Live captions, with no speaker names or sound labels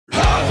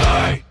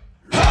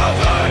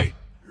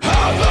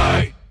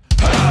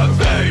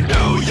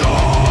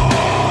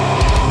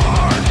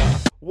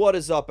What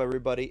is up,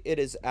 everybody? It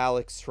is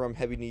Alex from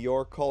Heavy New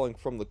York calling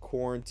from the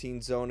quarantine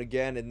zone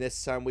again, and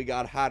this time we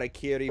got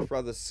Harakiri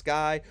from the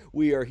sky.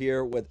 We are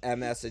here with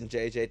MS and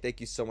JJ. Thank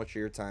you so much for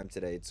your time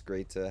today. It's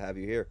great to have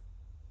you here.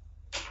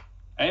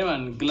 Hey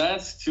man,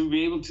 glad to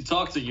be able to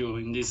talk to you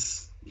in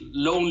these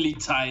lonely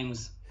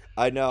times.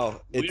 I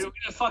know. We're in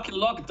a fucking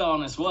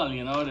lockdown as well,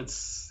 you know. I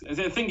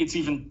think it's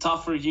even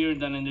tougher here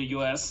than in the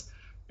US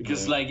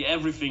because like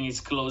everything is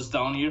closed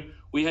down here.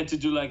 We had to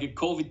do like a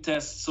COVID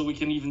test so we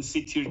can even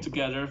sit here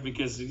together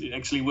because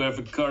actually we have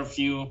a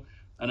curfew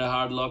and a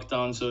hard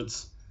lockdown. So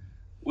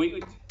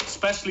we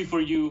especially for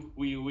you,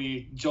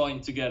 we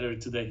joined together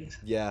today.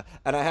 Yeah,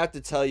 and I have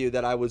to tell you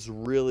that I was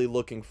really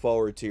looking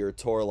forward to your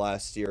tour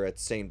last year at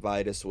St.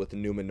 Vitus with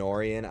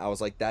Numenorian. I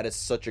was like, that is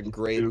such a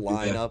great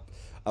lineup.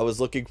 I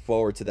was looking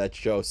forward to that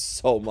show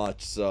so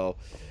much. So,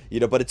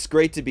 but it's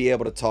great to be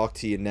able to talk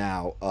to you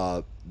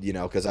now,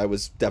 because I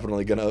was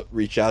definitely going to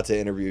reach out to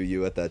interview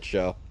you at that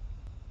show.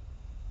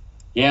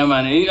 Yeah,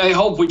 man. I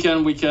hope we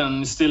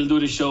can still do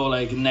the show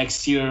like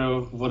next year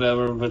or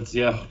whatever. But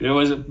yeah, it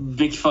was a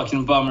big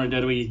fucking bummer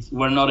that we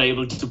were not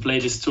able to play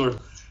this tour.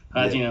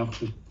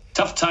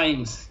 Tough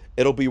times.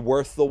 It'll be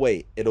worth the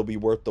wait. It'll be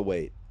worth the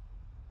wait.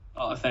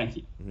 Oh, thank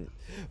you.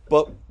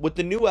 But with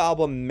the new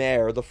album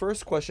Maere, the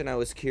first question I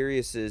was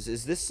curious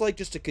is this like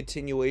just a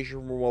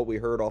continuation from what we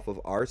heard off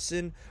of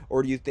Arson,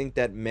 or do you think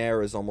that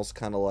Maere is almost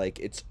kind of like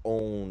its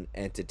own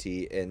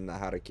entity in the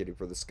Harakiri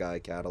for the Sky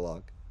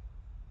catalog?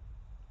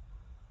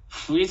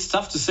 It's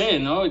tough to say,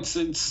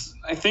 It's.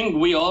 I think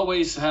we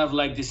always have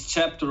like this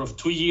chapter of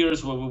 2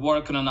 years where we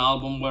work on an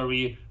album where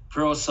we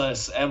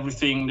process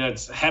everything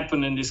that's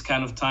happened in this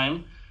kind of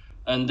time,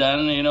 and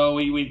then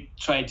we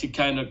try to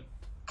kind of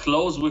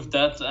close with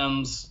that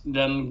and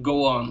then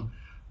go on.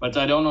 But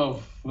I don't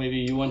know. Maybe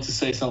you want to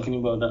say something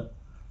about that.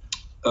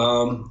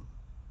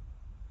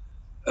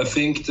 I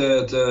think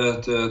that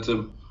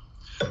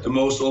the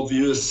most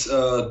obvious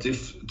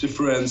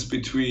difference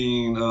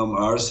between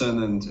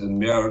Arson and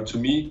Maere to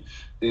me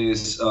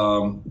is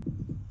that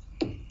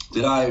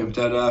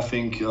I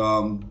think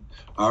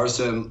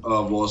Arson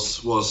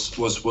was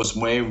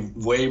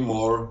way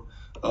more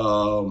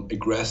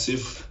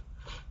aggressive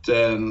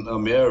than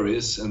Maere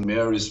is, and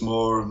Maere is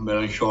more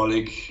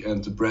melancholic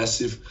and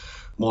depressive,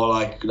 more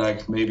like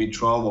maybe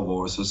Trauma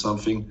Wars or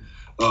something.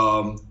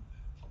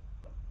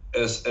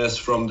 As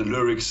from the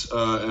lyrics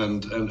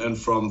and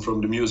from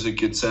the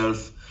music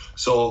itself.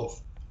 So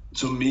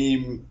to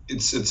me,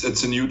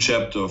 it's a new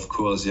chapter, of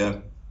course.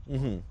 Yeah.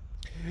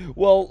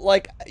 Well,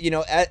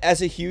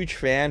 as a huge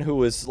fan who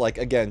was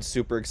again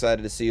super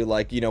excited to see you,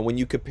 when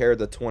you compare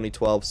the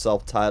 2012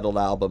 self-titled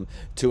album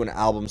to an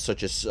album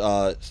such as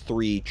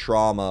 3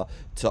 Trauma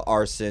to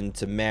Arson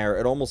to Maere,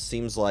 it almost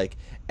seems like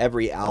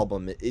every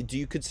album, do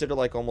you consider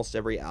almost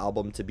every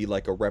album to be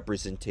like a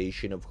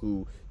representation of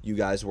who you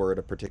guys were at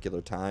a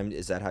particular time?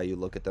 Is that how you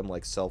look at them,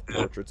 like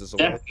self-portraits as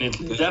well?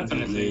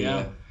 Definitely,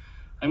 yeah.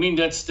 I mean,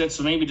 that's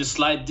maybe the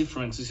slight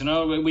differences,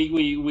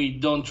 we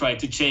don't try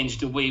to change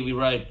the way we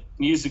write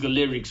musical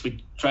lyrics.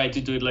 We try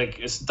to do it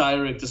as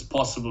direct as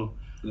possible,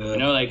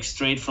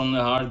 straight from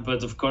the heart.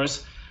 But of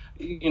course,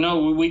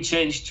 we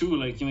changed too.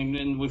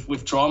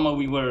 With Trauma,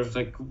 we were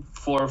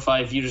 4 or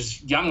 5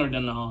 years younger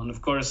than now, and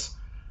of course,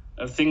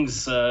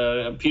 things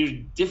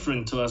appeared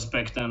different to us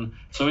back then.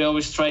 So we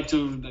always try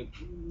to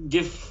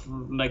give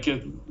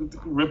a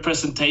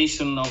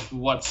representation of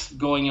what's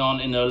going on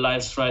in our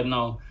lives right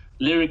now,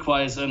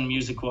 lyric-wise and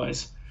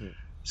music-wise.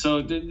 So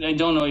I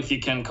don't know if you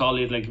can call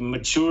it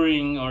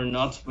maturing or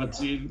not, but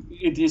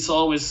it is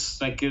always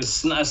a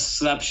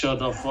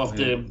snapshot of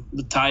the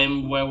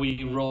time where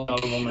we wrote the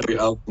album. Every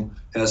album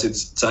has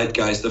its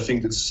zeitgeist. I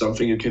think it's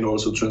something you can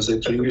also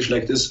translate to English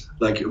like this,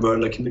 like a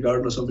word like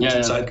kindergarten or something.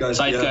 Yeah,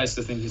 zeitgeist. Zeitgeist,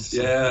 I think it's.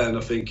 Yeah, and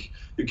I think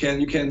you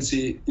can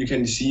see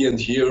and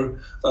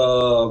hear.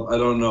 I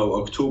don't know,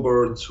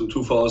 October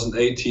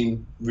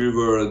 2018, we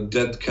were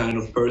that kind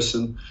of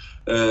person,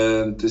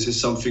 and this is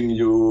something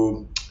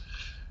you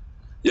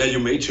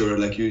mature,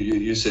 like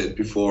you said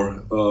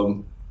before.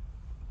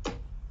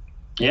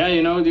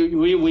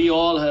 We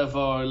all have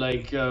our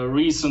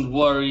recent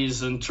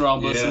worries and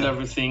troubles and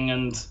everything,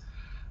 and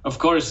of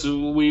course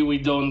we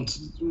don't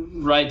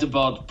write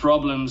about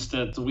problems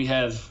that we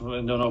had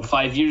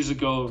 5 years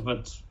ago,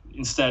 but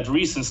instead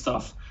recent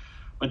stuff.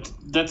 But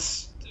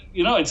that's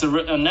it's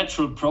a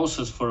natural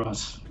process for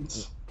us.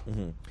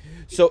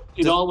 So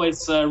it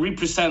always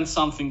represents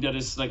something that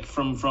is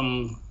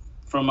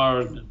from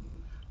our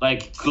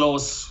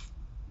close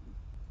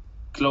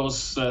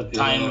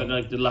time,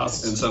 the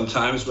last. And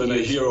sometimes when I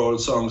hear old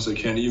songs, I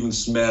can even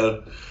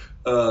smell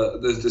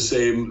the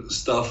same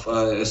stuff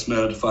I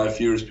smelled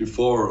 5 years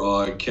before,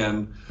 or I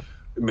can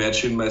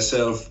imagine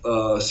myself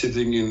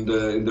sitting in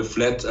the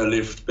flat I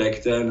lived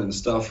back then and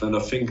stuff. And I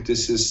think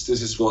this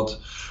is what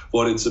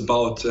it's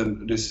about,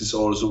 and this is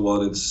also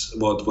what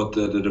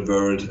the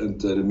word and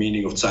the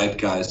meaning of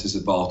zeitgeist is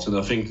about. And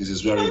I think this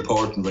is very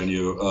important when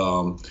you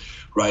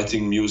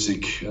writing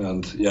music,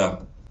 and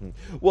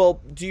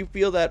Well, do you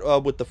feel that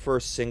with the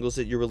first singles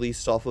that you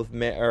released off of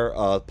Maere,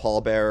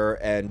 Pallbearer,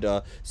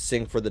 and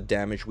Sing for the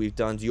Damage We've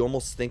Done, do you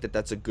almost think that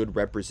that's a good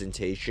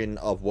representation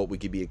of what we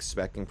could be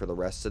expecting for the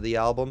rest of the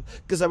album?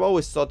 Because I've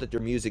always thought that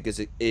your music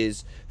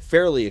is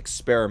fairly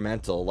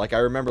experimental. Like, I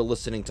remember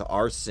listening to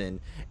Arson,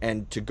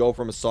 and to go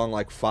from a song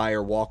like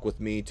Fire, Walk With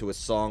Me, to a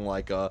song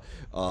like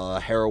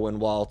Heroin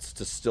Waltz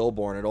to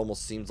Stillborn, it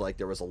almost seems like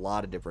there was a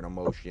lot of different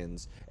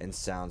emotions and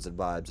sounds and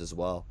vibes as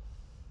well.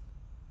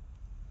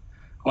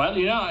 Well,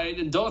 I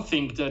don't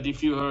think that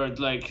if you heard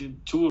like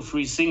 2 or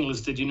 3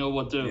 singles that you know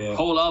what the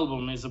whole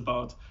album is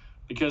about,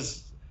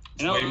 because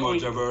way more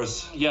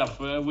diverse. Yeah,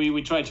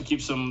 we try to keep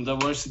some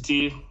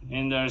diversity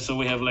in there, so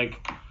we have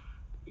like,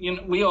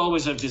 we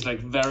always have these like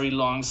very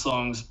long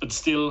songs, but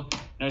still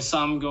there's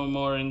some go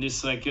more in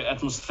this like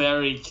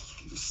atmospheric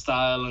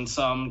style, and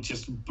some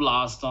just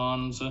blast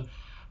on. So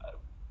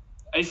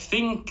I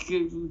think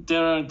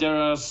there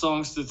are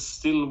songs that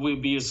still will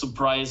be a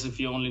surprise if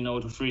you only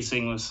know the 3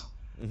 singles.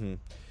 Mm-hmm.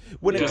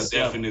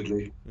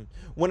 Definitely.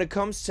 When it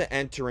comes to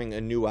entering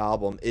a new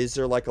album, is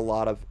there like a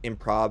lot of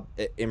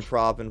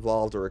improv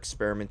involved or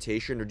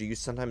experimentation, or do you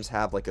sometimes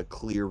have like a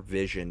clear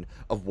vision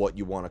of what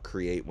you want to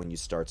create when you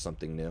start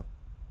something new?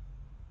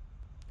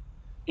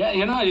 Yeah,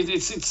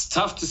 it's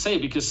tough to say,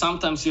 because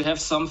sometimes you have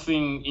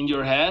something in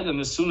your head, and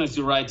as soon as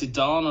you write it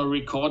down or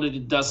record it,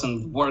 it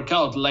doesn't work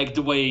out like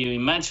the way you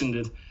imagined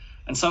it.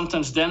 And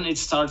sometimes then it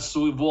starts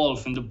to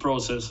evolve in the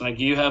process. Like,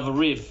 you have a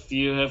riff,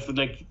 you have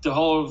like the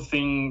whole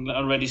thing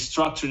already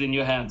structured in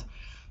your head,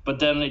 but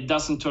then it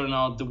doesn't turn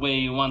out the way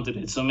you wanted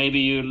it. So maybe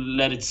you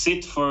let it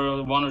sit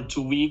for 1 or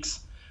 2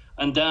 weeks,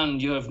 and then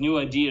you have new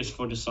ideas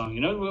for the song.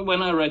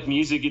 When I write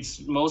music, it's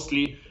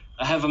mostly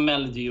I have a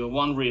melody or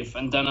one riff,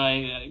 and then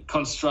I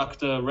construct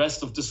the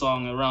rest of the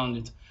song around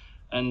it.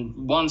 And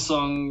one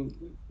song,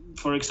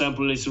 for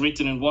example, is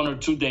written in 1 or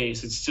 2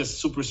 days. It's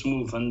just super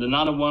smooth. And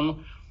another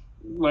one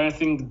where I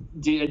think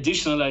the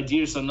additional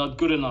ideas are not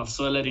good enough,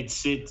 so I let it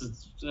sit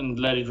and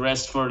let it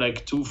rest for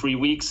like 2-3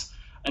 weeks,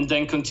 and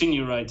then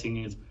continue writing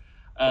it.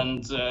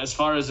 And as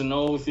far as I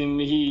know with him,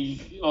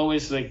 he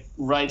always like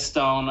writes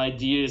down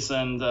ideas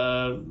and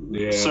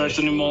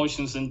certain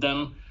emotions, and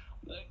then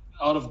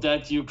out of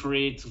that you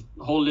create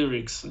whole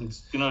lyrics. And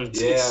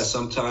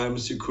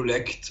sometimes you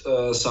collect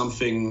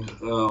something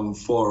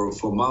for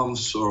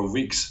months or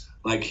weeks,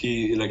 like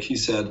he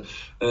said,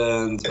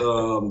 and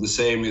the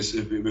same is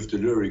with the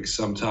lyrics.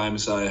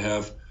 Sometimes I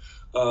have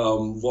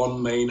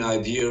one main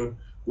idea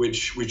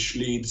which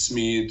leads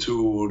me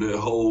to the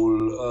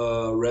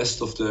whole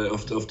rest of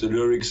the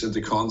lyrics and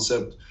the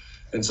concept,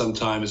 and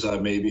sometimes I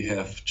maybe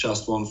have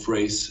just one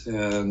phrase,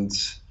 and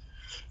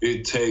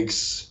it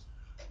takes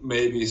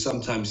maybe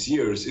sometimes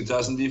years. It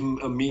doesn't even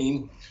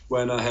mean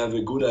when I have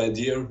a good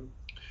idea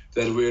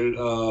that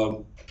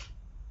will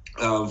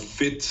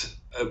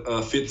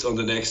fit on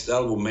the next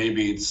album.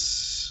 Maybe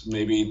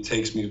it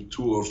takes me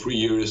 2 or 3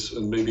 years,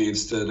 and maybe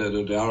it's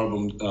the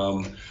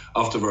album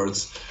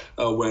afterwards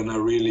when I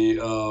really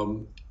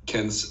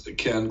can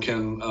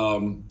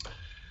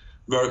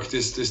work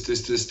this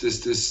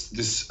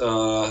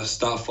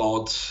stuff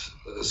out,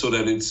 so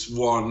that it's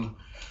one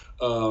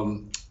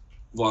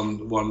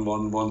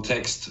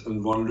text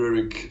and one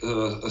lyric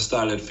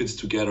style that fits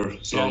together.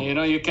 So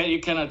you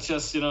cannot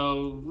just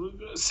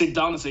sit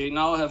down and say,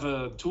 now I have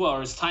a 2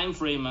 hours time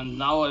frame and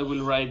now I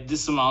will write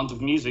this amount of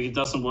music. It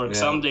doesn't work.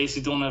 Some days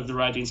you don't have the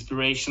right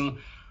inspiration.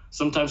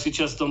 Sometimes you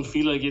just don't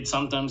feel like it.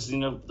 Sometimes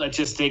I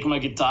just take my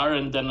guitar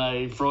and then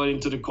I throw it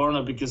into the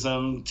corner because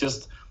I'm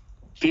just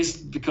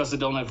pissed because I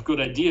don't have good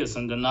ideas.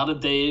 And another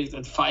day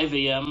at 5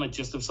 a.m. I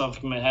just have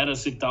something in my head. I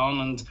sit down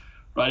and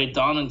write it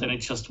down, and then it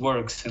just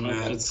works.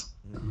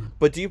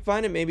 But do you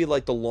find it maybe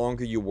like the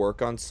longer you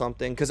work on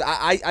something, because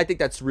I think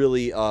that's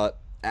really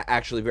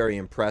actually very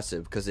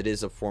impressive, because it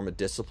is a form of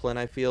discipline,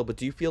 I feel, but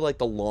do you feel like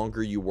the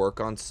longer you work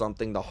on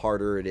something, the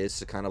harder it is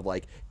to kind of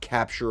like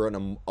capture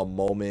a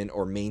moment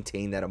or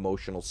maintain that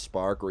emotional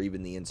spark or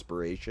even the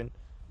inspiration?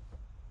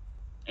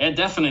 Yeah,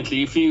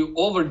 definitely. If you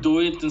overdo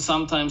it, then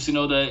sometimes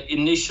the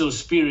initial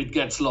spirit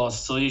gets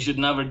lost, so you should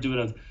never do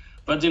that.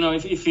 But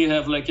if you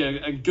have like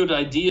a good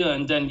idea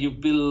and then you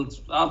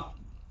build up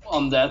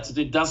on that,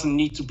 it doesn't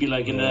need to be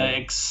like in the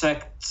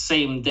exact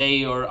same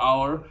day or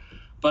hour.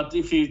 But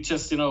if you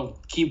just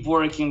keep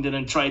working then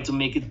and try to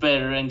make it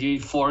better, and you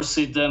force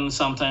it, then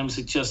sometimes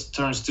it just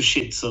turns to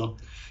shit. So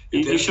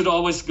you should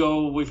always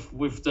go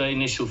with the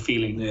initial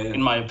feeling,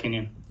 in my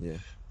opinion. Yeah.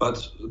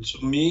 But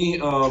to me,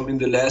 in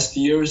the last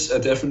years, I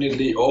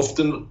definitely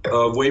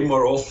way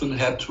more often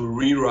had to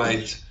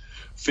rewrite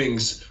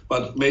things,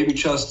 but maybe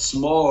just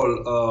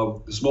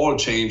small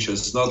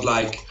changes, not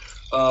like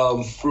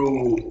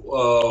through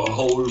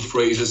whole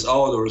phrases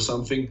out or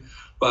something,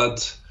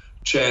 but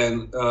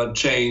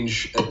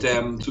change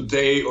them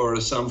today or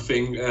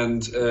something,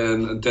 and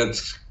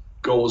that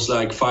goes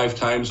like 5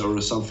 times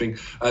or something.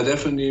 I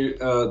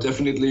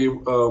definitely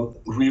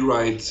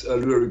rewrite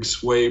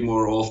lyrics way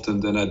more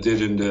often than I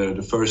did in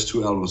the first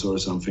 2 albums or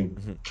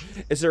something.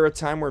 Is there a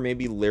time where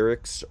maybe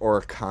lyrics or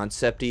a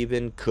concept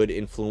even could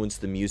influence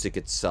the music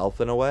itself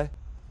in a way?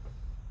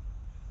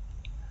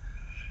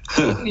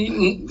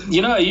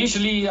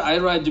 Usually I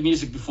write the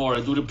music before.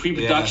 I do the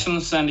pre-production,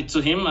 send it to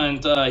him,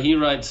 and he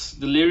writes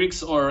the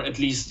lyrics, or at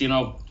least,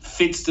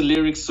 fits the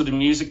lyrics to the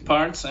music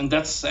parts. And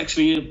that's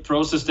actually a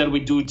process that we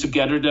do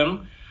together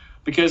then,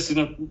 because,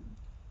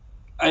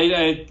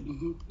 I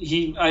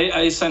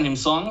send him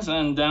songs,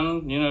 and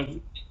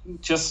then,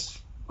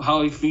 just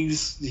how he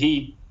feels,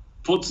 he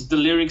puts the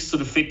lyrics to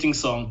the fitting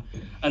song.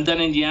 And then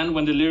in the end,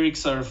 when the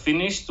lyrics are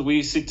finished,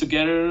 we sit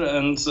together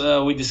and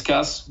we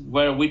discuss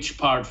which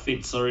part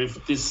fits, or if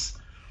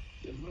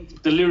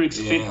the lyrics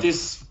fit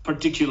this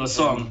particular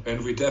song.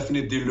 And we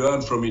definitely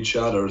learn from each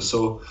other.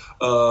 So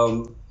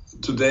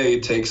today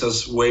it takes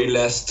us way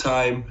less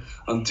time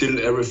until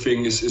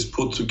everything is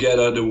put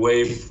together the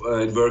way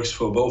it works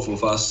for both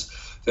of us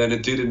than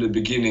it did in the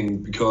beginning,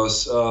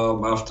 because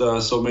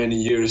after so many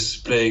years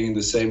playing in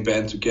the same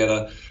band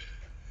together,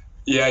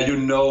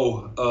 when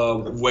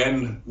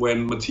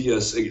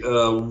Matthias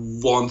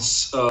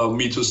wants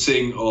me to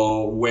sing,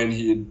 or when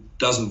he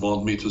doesn't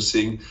want me to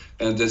sing.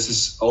 And this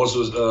is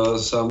also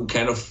some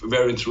kind of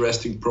very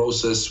interesting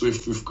process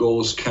with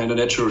goes kind of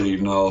naturally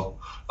now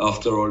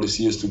after all these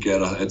years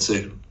together, I'd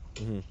say.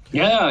 Mm-hmm.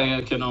 Yeah,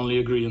 I can only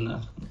agree on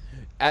that.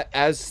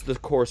 As the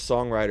core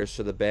songwriters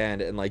for the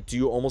band, and like, do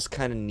you almost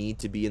kind of need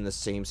to be in the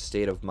same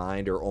state of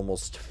mind or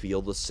almost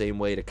feel the same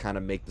way to kind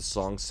of make the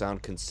song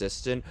sound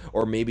consistent?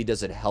 Or maybe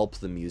does it help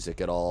the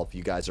music at all if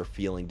you guys are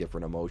feeling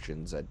different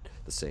emotions at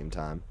the same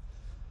time?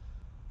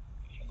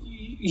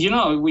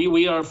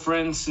 We are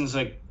friends since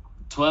like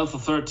 12 or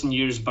 13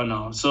 years by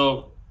now.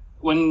 So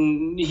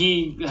when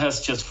he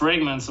has just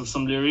fragments of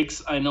some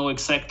lyrics, I know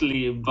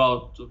exactly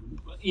about,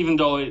 even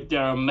though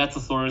there are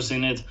metaphors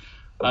in it,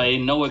 I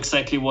know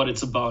exactly what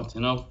it's about,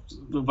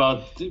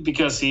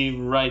 because he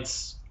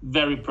writes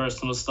very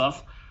personal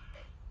stuff,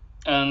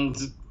 and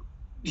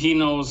he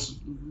knows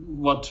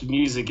what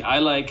music I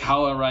like,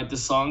 how I write the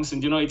songs,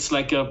 and it's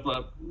like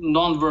a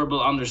non-verbal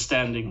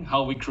understanding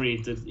how we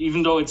create it.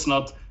 Even though it's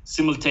not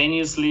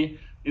simultaneously,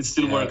 it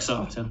still works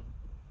out.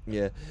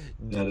 Yeah,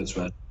 that's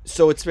right.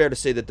 So it's fair to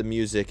say that the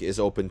music is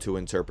open to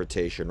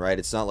interpretation, right?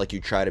 It's not like you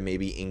try to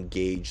maybe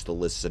engage the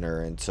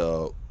listener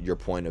into your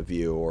point of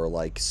view, or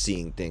like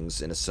seeing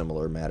things in a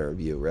similar matter of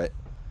view, right?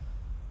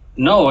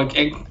 No,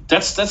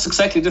 that's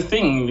exactly the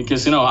thing,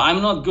 because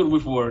I'm not good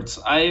with words.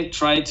 I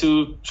try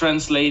to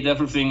translate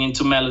everything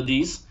into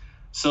melodies.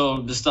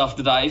 So the stuff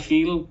that I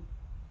feel,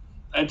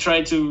 I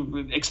try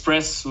to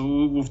express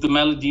with the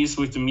melodies,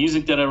 with the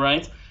music that I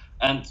write.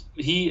 And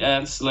he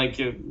adds like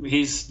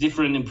his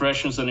different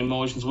impressions and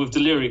emotions with the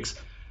lyrics,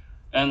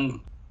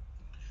 and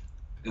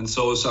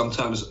so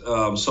sometimes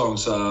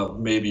songs are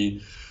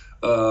maybe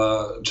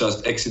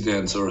just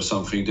accidents or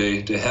something.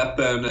 They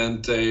happen,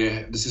 and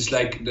this is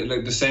like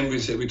the same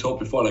we talked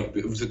before, like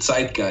with the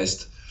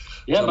zeitgeist.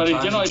 Yeah, sometimes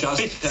but it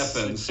just fits.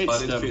 happens,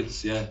 but it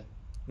fits. Yeah.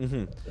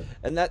 Mm-hmm.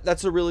 And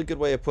that's a really good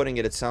way of putting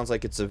it. It sounds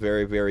like it's a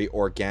very, very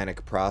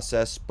organic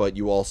process, but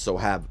you also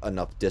have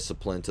enough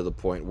discipline to the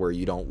point where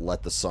you don't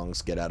let the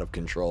songs get out of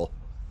control.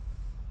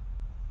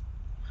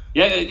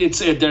 Yeah,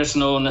 there's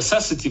no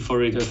necessity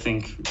for it, I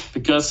think,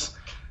 because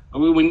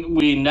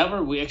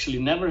we actually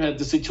never had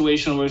the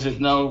situation where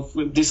it now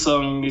this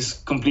song is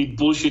complete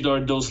bullshit or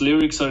those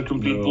lyrics are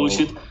complete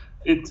bullshit.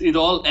 It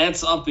all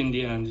adds up in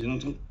the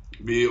end.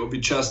 We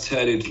just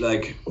had it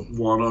like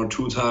 1 or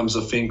 2 times,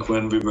 I think,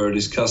 when we were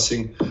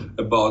discussing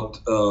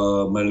about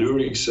my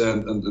lyrics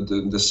and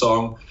the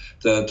song,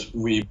 that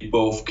we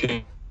both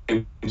came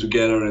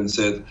together and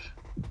said,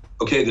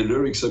 okay, the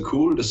lyrics are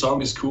cool, the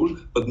song is cool,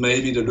 but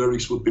maybe the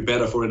lyrics would be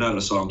better for another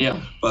song. Yeah.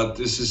 But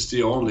this is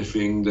the only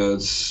thing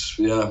that's,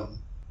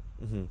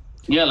 Mm-hmm.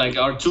 Yeah, like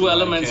our two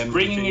elements,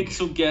 bringing it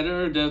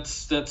together,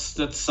 that's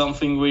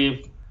something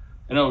we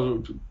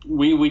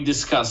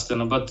discussed,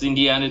 but in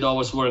the end it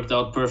always worked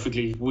out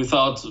perfectly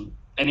without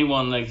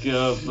anyone like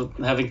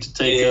having to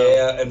take.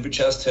 And we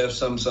just have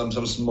some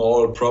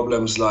small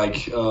problems, like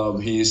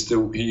he's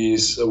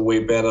way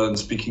better in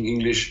speaking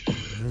English,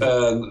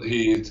 and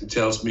he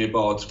tells me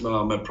about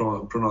my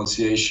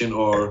pronunciation,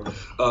 or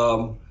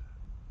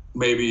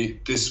maybe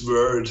this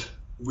word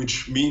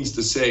which means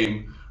the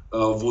same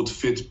would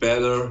fit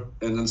better,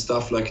 and then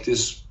stuff like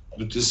this.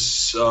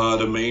 This are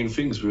the main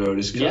things we are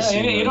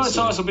discussing. Yeah, it's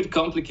always a bit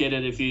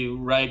complicated if you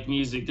write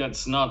music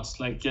that's not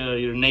like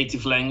your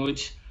native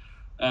language,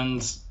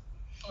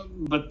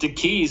 but the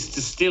key is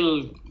to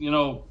still,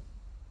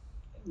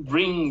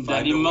 bring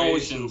that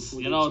emotions,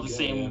 the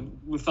same,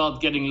 without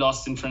getting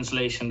lost in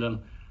translation.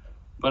 Then,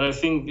 but I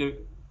think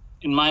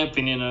in my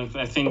opinion,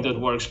 I think that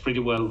works pretty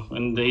well,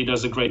 and he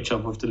does a great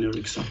job of the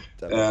lyrics.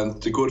 So. And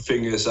the good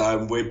thing is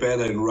I'm way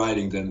better in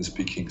writing than in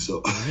speaking,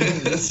 so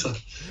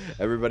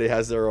Everybody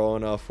has their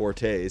own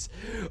fortes.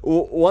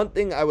 One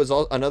thing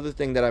another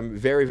thing that I'm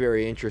very,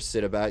 very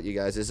interested about you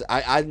guys is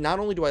I not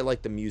only do I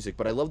like the music,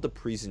 but I love the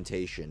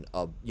presentation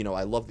of, you know,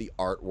 I love the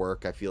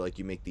artwork. I feel like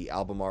you make the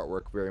album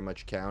artwork very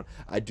much count.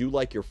 I do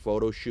like your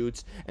photo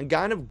shoots, and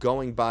kind of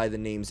going by the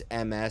names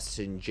MS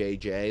and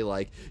JJ,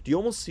 like, do you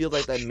almost feel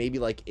like that maybe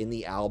like in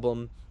the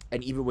album,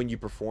 and even when you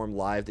perform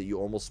live, that you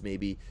almost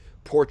maybe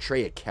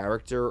portray a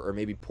character or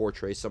maybe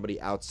portray somebody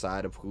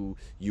outside of who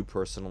you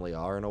personally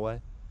are in a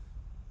way?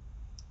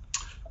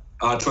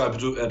 I try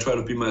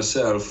to be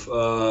myself.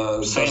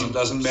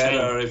 Doesn't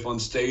matter if on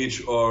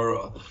stage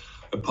or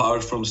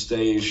apart from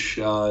stage.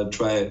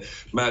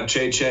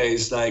 JJ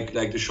is like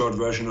the short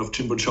version of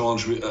Jimbo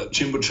Jones,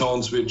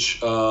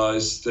 which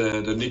is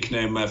the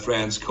nickname my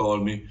friends call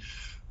me.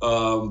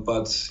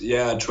 But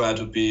yeah, I try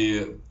to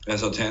be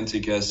as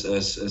authentic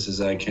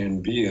as I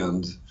can be,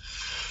 and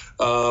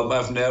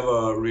I've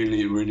never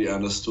really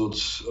understood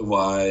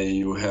why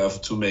you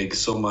have to make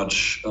so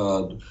much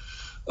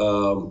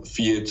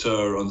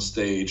theater on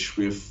stage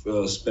with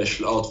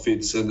special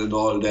outfits and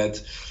all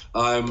that.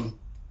 I'm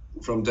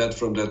from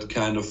that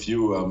kind of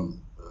view.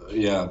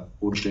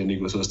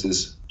 Bodenständig, was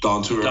this?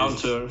 Down to earth. Down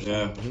to earth.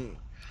 Yeah.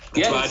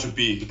 I try to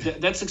be.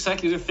 That's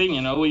exactly the thing,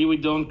 you know. We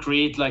don't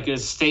create like a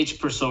stage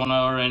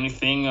persona or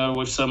anything, or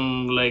with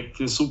some like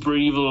super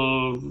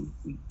evil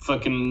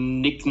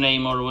fucking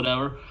nickname or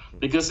whatever,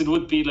 because it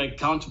would be like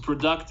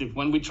counterproductive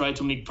when we try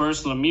to make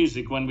personal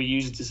music, when we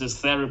use this as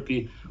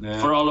therapy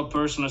for all the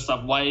personal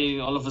stuff. Why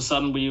all of a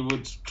sudden we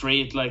would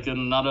create like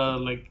another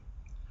like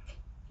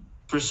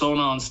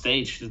persona on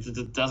stage?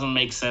 That doesn't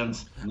make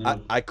sense.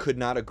 I could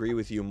not agree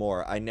with you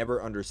more. I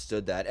never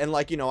understood that. And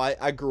like, you know,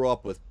 I grew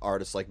up with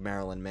artists like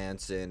Marilyn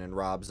Manson and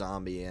Rob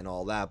Zombie and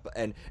all that,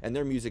 and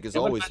their music is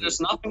always...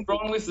 There's nothing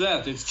wrong with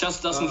that. It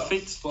just doesn't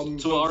fit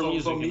to our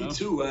music. For me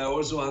too. I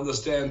also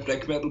understand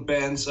black metal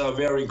bands are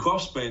wearing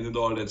corpse paint and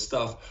all that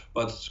stuff,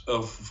 but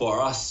for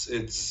us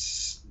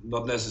it's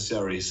not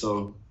necessary.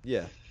 So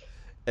yeah.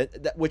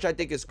 Which I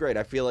think is great.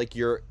 I feel like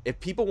if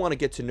people want to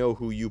get to know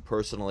who you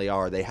personally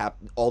are,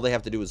 all they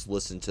have to do is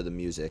listen to the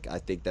music. I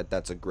think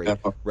that's a great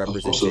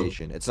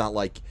representation. It's not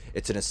like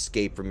it's an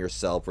escape from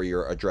yourself or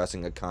you're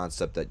addressing a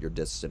concept that you're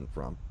distant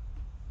from.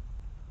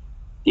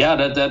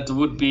 Yeah, that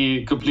would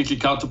be completely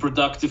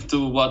counterproductive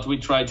to what we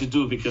try to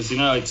do, because, you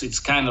know, it's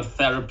kind of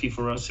therapy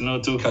for us, you know,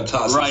 to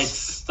write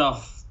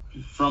stuff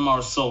from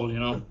our soul, you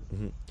know.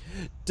 Mm-hmm.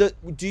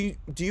 Do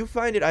you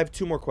find it, I have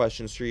two more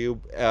questions for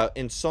you,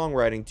 in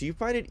songwriting, do you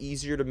find it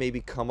easier to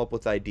maybe come up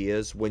with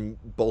ideas when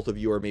both of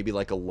you are maybe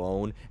like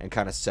alone and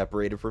kind of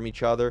separated from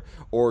each other,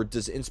 or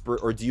do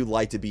you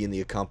like to be in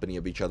the company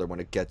of each other when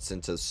it gets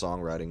into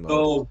songwriting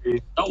mode?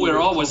 No, we're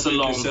always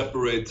alone.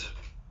 Separate.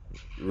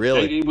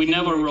 Really? We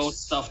never wrote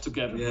stuff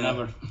together. Yeah.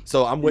 Never.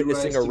 So I'm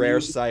witnessing a rare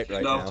sight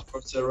right now.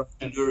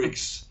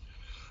 Lyrics.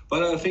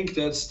 But I think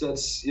that's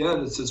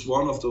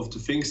one of the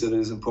things that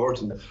is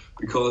important,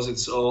 because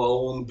it's our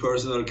own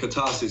personal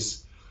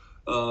catharsis.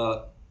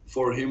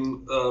 For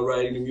him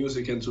writing the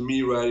music and to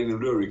me writing the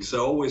lyrics. I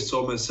always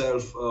saw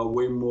myself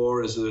way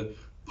more as a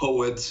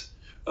poet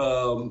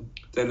than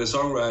a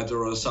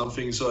songwriter or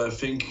something. So I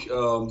think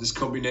this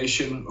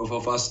combination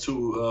of us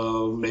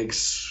two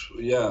makes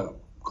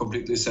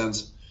completely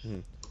sense.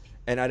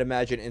 And I'd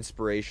imagine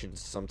inspiration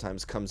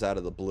sometimes comes out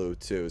of the blue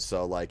too,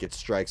 so like it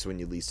strikes when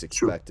you least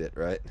expect it,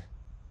 right?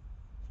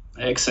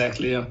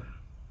 Exactly, yeah.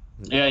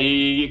 Yeah,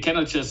 you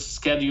cannot just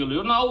schedule.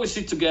 You know, we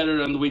sit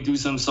together and we do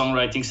some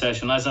songwriting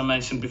session. As I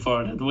mentioned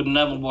before, that would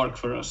never work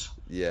for us.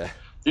 Yeah.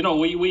 You know,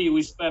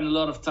 we spend a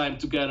lot of time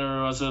together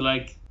also,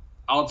 like,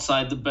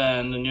 outside the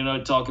band, and, you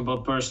know, talk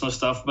about personal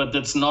stuff, but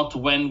that's not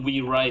when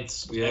we write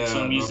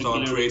some music not our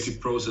lyrics.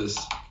 creative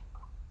process.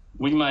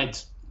 We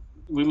might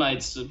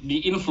be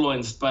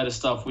influenced by the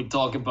stuff we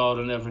talk about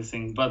and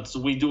everything, but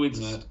we do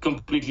it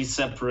completely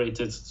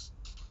separated.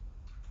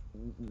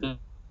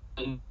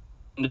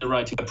 In the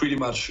writing, I pretty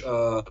much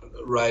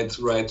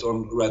write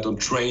on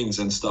trains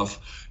and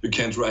stuff. You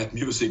can't write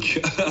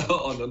music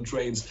on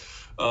trains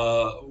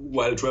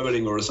while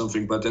traveling or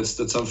something. But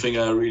that's something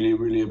I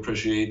really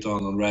appreciate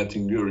on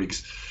writing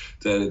lyrics.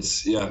 That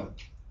it's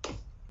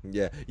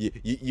Yeah,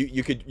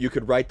 you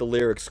could write the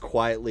lyrics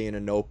quietly in a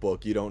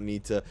notebook. You don't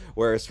need to.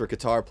 Whereas for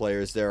guitar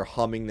players, they're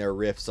humming their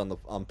riffs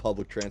on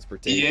public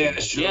transportation. Yeah,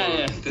 sure.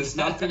 Yeah. There's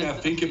nothing I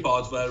think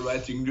about while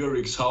writing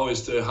lyrics. How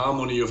is the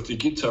harmony of the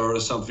guitar or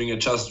something? I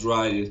just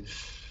write it,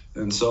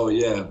 and so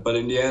but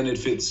in the end, it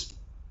fits.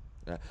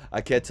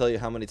 I can't tell you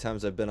how many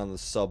times I've been on the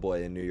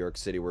subway in New York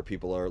City where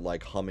people are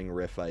like humming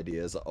riff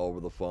ideas over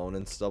the phone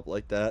and stuff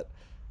like that.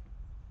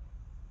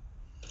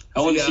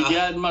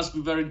 It must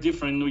be very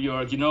different in New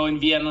York. You know, in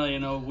Vienna, you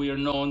know, we are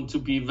known to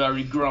be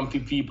very grumpy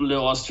people, the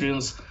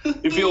Austrians.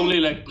 If you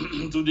only like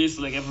do this,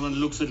 like everyone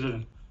looks at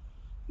it.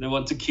 they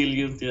want to kill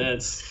you. Yeah,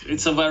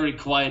 it's a very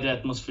quiet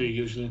atmosphere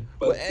usually.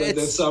 But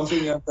that's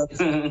something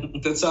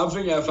that's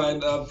something I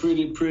find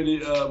pretty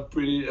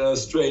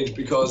strange,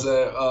 because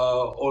I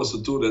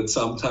also do that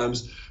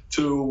sometimes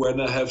too.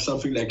 When I have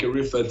something like a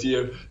riff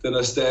idea, then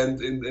I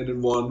stand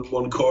in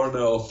one corner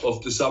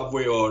of the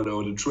subway or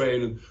the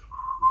train,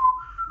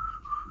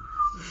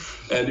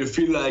 and you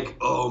feel like,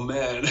 oh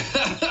man,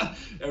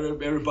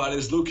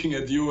 everybody's looking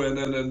at you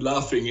and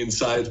laughing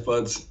inside.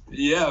 But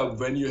yeah,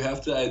 when you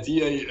have the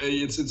idea,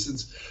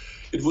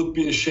 it would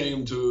be a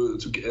shame to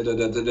get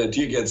that the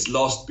idea gets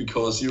lost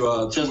because you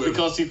are just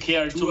because you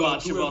care too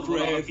much about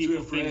what other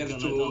people think on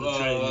the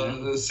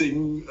train.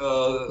 Sing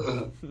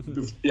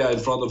in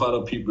front of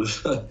other people.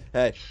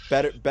 Hey,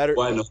 better.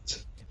 Why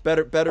not?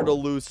 Better to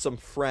lose some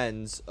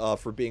friends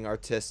for being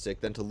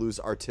artistic than to lose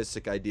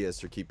artistic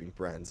ideas for keeping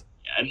friends.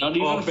 Yeah, not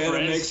even better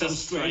friends, make some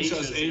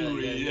strangers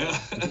angry. Yeah.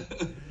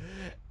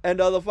 And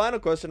the final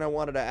question I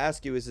wanted to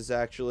ask you is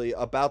actually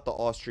about the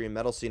Austrian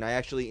metal scene. I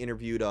actually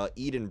interviewed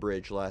Eden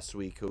Bridge last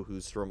week,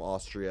 who's from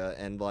Austria,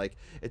 and like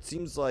it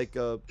seems like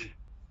the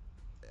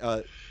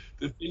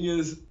thing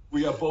is,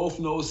 we are both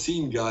no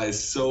scene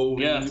guys, so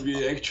we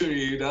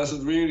actually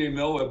doesn't really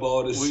know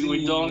about a scene.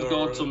 We don't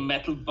go to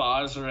metal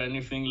bars or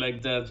anything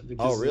like that.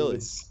 Oh, really?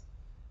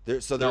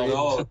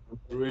 No,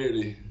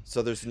 really.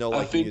 So there's no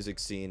music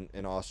scene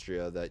in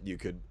Austria that you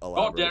could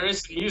elaborate. Oh, there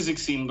is a music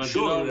scene, but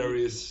sure there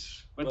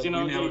is. But you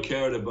know, we never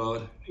cared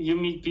about. You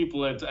meet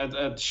people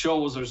at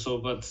shows or so,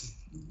 but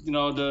you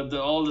know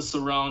the all the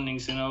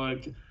surroundings. You know,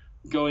 like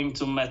going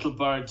to metal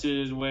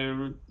parties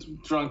where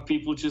drunk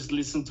people just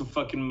listen to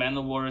fucking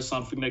Manowar or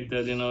something like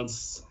that. You know,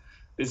 it's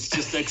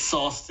just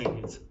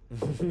exhausting.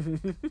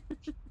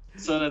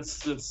 So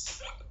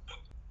that's.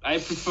 I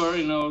prefer,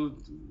 you know,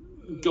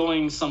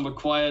 going somewhere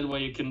quiet where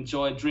you can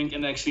enjoy a drink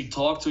and actually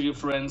talk to your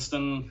friends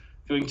than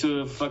going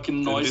to a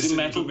fucking noisy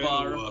metal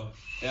bar.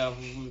 Yeah.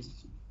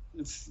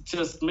 It's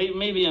just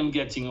maybe I'm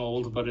getting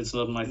old, but it's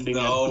not my thing.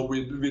 No,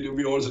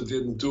 we also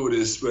didn't do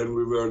this when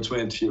we were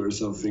 20 or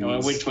something. No,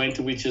 when we were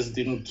 20, we just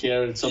didn't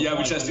care. We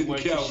just didn't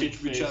care. We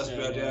just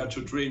were there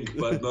to drink,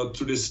 but not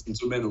to listen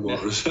to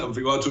Manowar or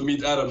something, or to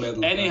meet other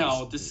metal.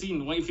 Anyhow, guys. the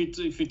scene.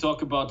 If you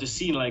talk about the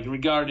scene, like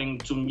regarding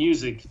to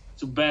music,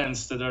 to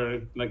bands that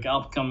are like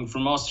upcoming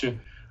from Austria,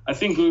 I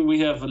think we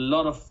have a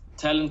lot of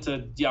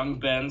talented young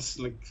bands.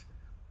 Like,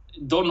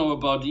 don't know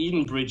about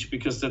Eden Bridge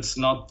because that's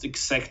not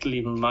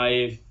exactly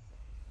my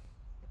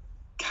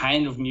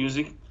kind of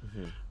music,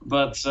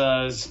 but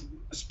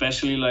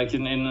especially like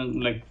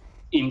in like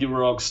indie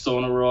rock,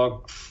 stoner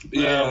rock,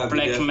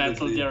 black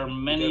metal, there are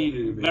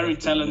many very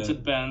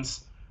talented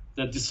bands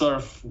that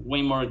deserve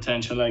way more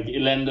attention, like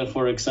Elenda,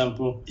 for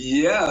example.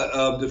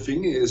 The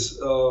thing is,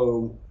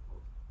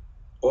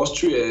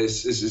 Austria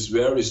is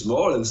very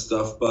small and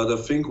stuff, but I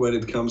think when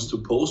it comes to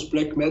post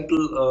black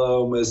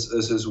metal,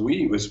 as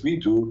we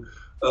do,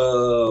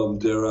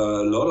 there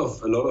are a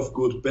lot of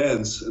good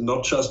bands,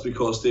 not just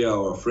because they are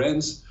our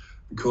friends,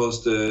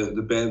 because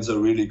the bands are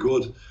really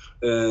good,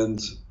 and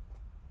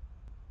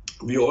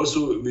we have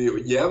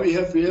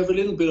a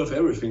little bit of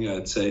everything.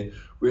 I'd say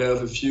we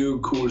have a few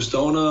cool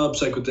stoner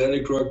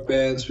psychedelic rock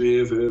bands. We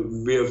have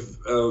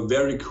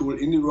very cool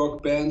indie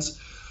rock bands.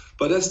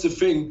 But that's the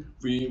thing,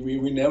 we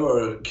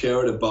never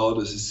cared about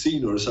as a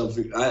scene or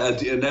something. I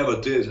never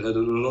did. I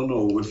don't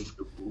know if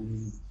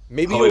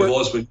maybe how it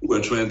was when you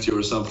were 20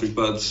 or something,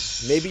 but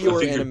maybe you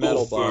were in a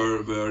metal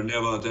bar. Were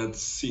never that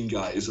scene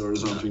guys or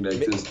something like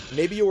this.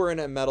 Maybe you were in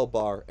a metal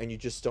bar and you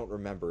just don't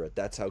remember it.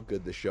 That's how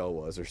good the show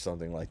was, or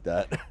something like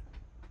that.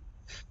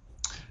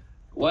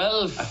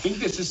 Well, I think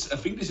this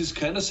is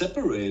kind of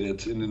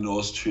separated in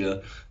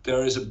Austria.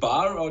 There is a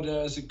bar or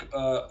there is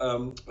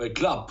a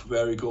club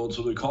where you go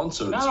to the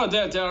concerts. No,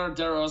 there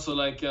are also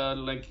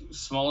like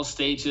small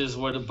stages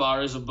where the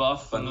bar is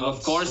above, but and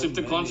of course, so if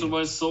the concert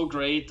was so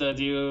great that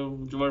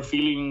you were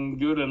feeling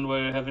good and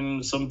were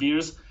having some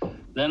beers,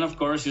 then of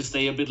course you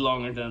stay a bit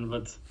longer then.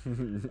 But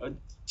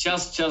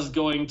just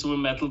going to a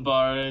metal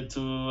bar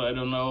to, I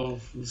don't know,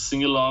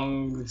 sing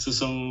along to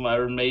some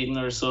Iron Maiden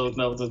or so.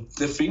 No, the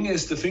thing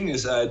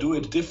is, I do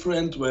it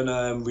different when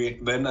I'm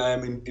in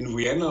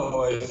Vienna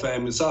or if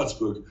I'm in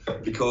Salzburg,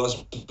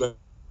 because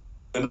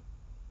when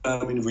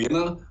I'm in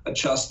Vienna, I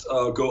just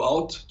go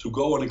out to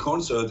go on a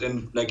concert,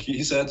 and like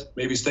he said,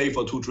 maybe stay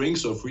for 2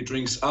 drinks or 3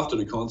 drinks after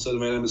the concert.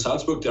 When I'm in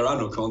Salzburg, there are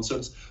no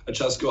concerts. I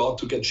just go out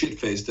to get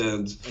shit-faced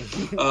and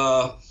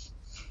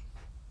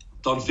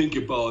don't think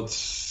about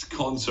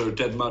concert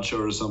that much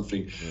or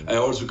something. I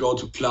also go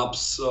to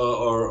clubs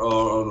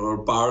or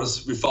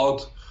bars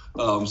without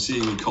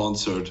seeing a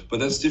concert, but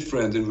that's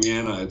different in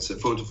Vienna. It's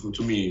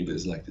to me it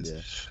is like this.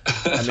 Yeah.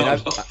 I mean,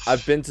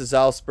 I've been to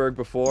Salzburg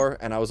before,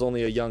 and I was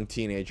only a young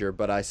teenager,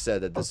 but I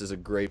said that this is a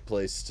great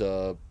place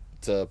to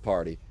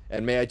party.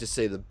 And may I just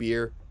say, the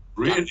beer.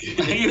 Really?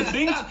 You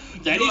think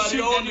that you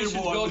should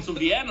go to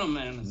Vienna,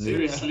 man?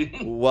 Seriously.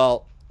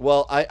 Well,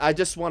 I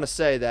just want to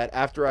say that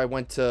after I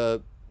went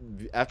to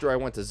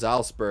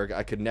Salzburg,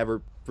 I could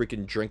never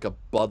freaking drink a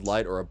Bud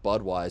Light or a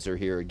Budweiser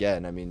here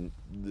again. I mean,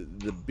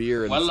 the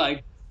beer. And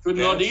could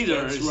not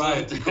either. That's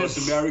right,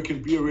 because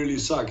American beer really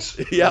sucks.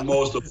 Yeah.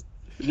 Most of.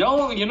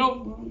 No, you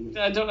know,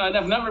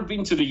 I've never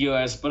been to the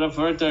US, but I've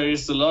heard there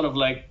is a lot of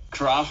like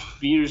craft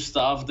beer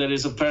stuff that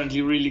is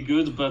apparently really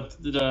good. But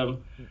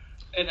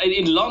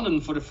in London,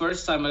 for the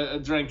first time, I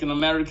drank an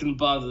American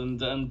Bud,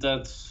 and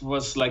that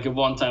was like a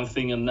one-time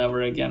thing, and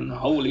never again.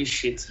 Holy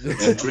shit!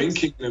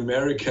 Drinking in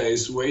America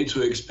is way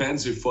too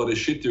expensive for the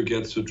shit you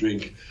get to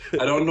drink.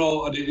 I don't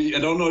know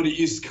the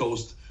East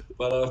Coast,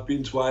 but I've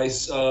been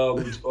twice.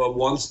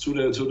 Once to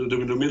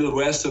the Middle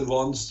West and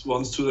once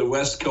to the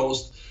West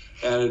Coast.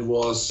 And it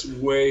was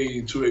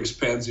way too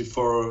expensive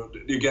for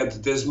you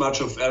get this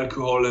much of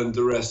alcohol, and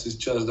the rest is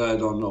just I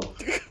don't know,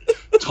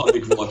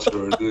 tonic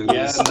water. You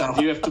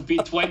have to be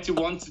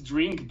 21 to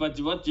drink, but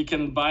what you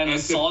can buy an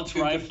assault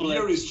rifle. The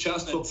beer is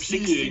just for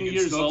peeing.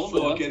 It's not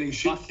for getting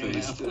shit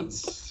faced.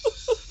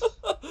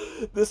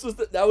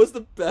 That was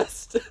the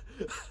best.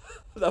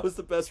 That was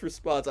the best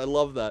response. I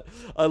love that.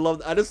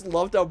 I just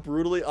loved how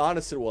brutally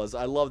honest it was.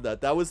 I love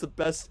that. That was the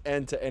best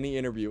end to any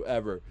interview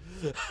ever.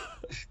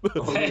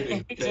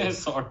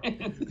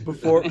 Sorry.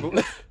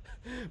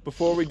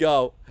 Before we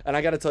go, and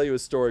I got to tell you a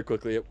story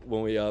quickly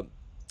when we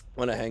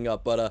want to hang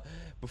up. But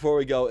before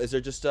we go, is there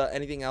just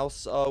anything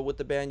else with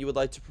the band you would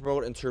like to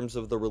promote in terms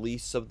of the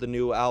release of the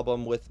new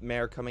album with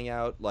Maere coming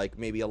out, like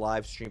maybe a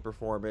live stream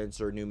performance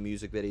or new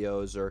music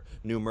videos or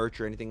new merch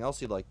or anything else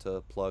you'd like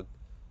to plug?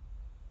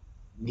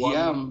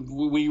 Yeah,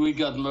 we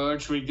got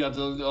merch. We got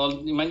all.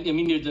 I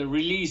mean, the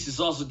release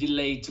is also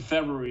delayed to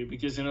February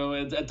because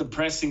at the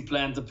pressing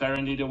plant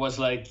apparently there was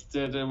like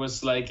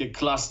a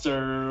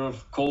cluster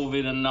of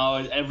COVID, and now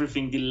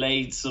everything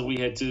delayed. So we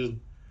had to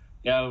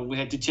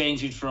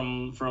change it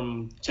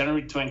from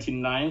January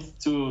 29th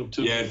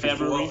to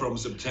February. From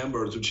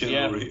September to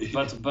January.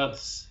 Yeah,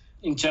 but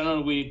in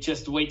general, we're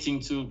just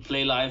waiting to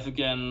play live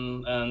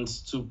again and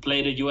to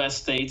play the US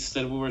states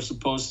that we were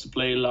supposed to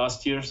play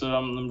last year. So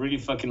I'm really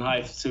fucking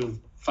hyped to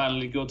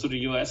finally go to the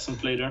US and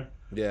play there.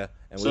 Yeah.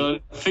 So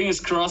fingers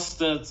crossed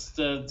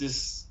that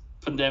this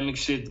pandemic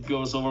shit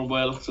goes over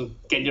well. So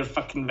get your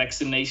fucking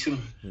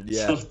vaccination.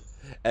 Yeah.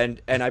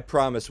 And I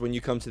promise when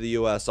you come to the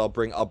US, I'll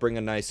bring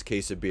a nice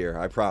case of beer.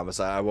 I promise.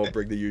 I won't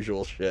bring the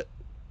usual shit.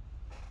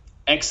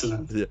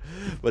 Excellent. Yeah.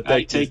 But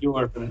thank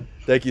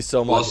you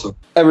so much. Awesome.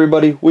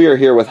 Everybody, we are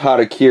here with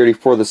Harakiri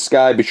for the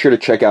Sky. Be sure to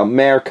check out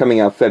Maere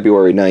coming out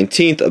February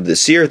 19th of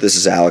this year. This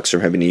is Alex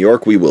from Heavy New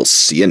York. We will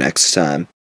see you next time.